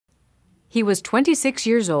He was 26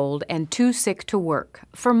 years old and too sick to work.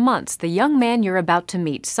 For months, the young man you're about to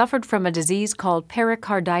meet suffered from a disease called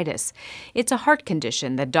pericarditis. It's a heart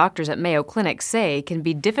condition that doctors at Mayo Clinic say can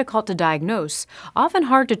be difficult to diagnose, often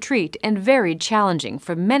hard to treat, and very challenging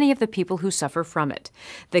for many of the people who suffer from it.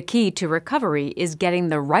 The key to recovery is getting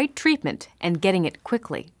the right treatment and getting it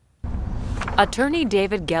quickly. Attorney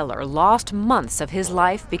David Geller lost months of his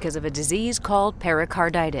life because of a disease called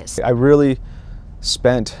pericarditis. I really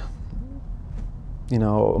spent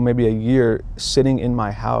maybe a year sitting in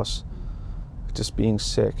my house, just being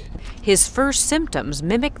sick. His first symptoms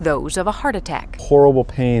mimic those of a heart attack. Horrible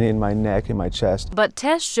pain in my neck and my chest. But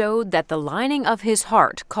tests showed that the lining of his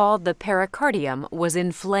heart, called the pericardium, was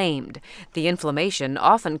inflamed. The inflammation,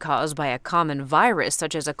 often caused by a common virus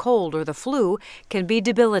such as a cold or the flu, can be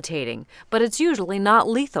debilitating, but it's usually not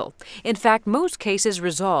lethal. In fact, most cases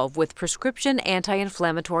resolve with prescription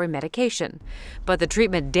anti-inflammatory medication. But the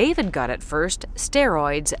treatment David got at first,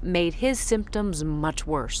 steroids, made his symptoms much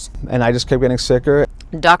worse. And I just kept getting sicker.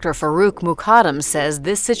 Dr. Farouk Muqaddam says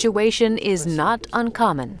this situation is not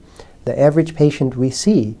uncommon. The average patient we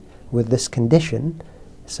see with this condition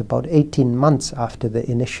is about 18 months after the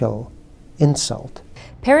initial insult.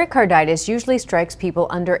 Pericarditis usually strikes people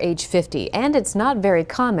under age 50, and it's not very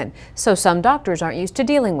common, so some doctors aren't used to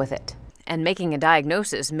dealing with it. And making a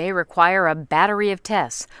diagnosis may require a battery of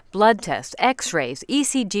tests: blood tests, x-rays,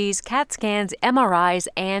 ECGs, CAT scans, MRIs,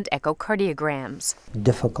 and echocardiograms.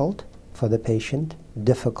 Difficult for the patient,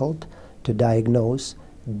 difficult to diagnose,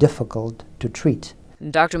 difficult to treat.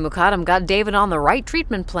 Dr. Muqaddam got David on the right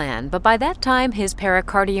treatment plan, but by that time his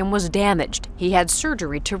pericardium was damaged. He had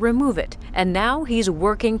surgery to remove it, and now he's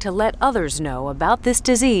working to let others know about this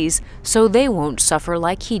disease so they won't suffer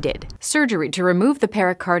like he did. Surgery to remove the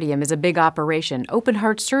pericardium is a big operation, open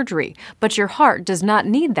heart surgery, but your heart does not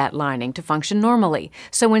need that lining to function normally.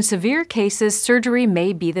 So in severe cases, surgery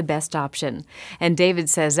may be the best option. And David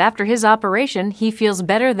says after his operation, he feels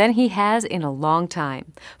better than he has in a long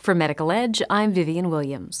time. For Medical Edge, I'm Vivian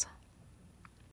Williams.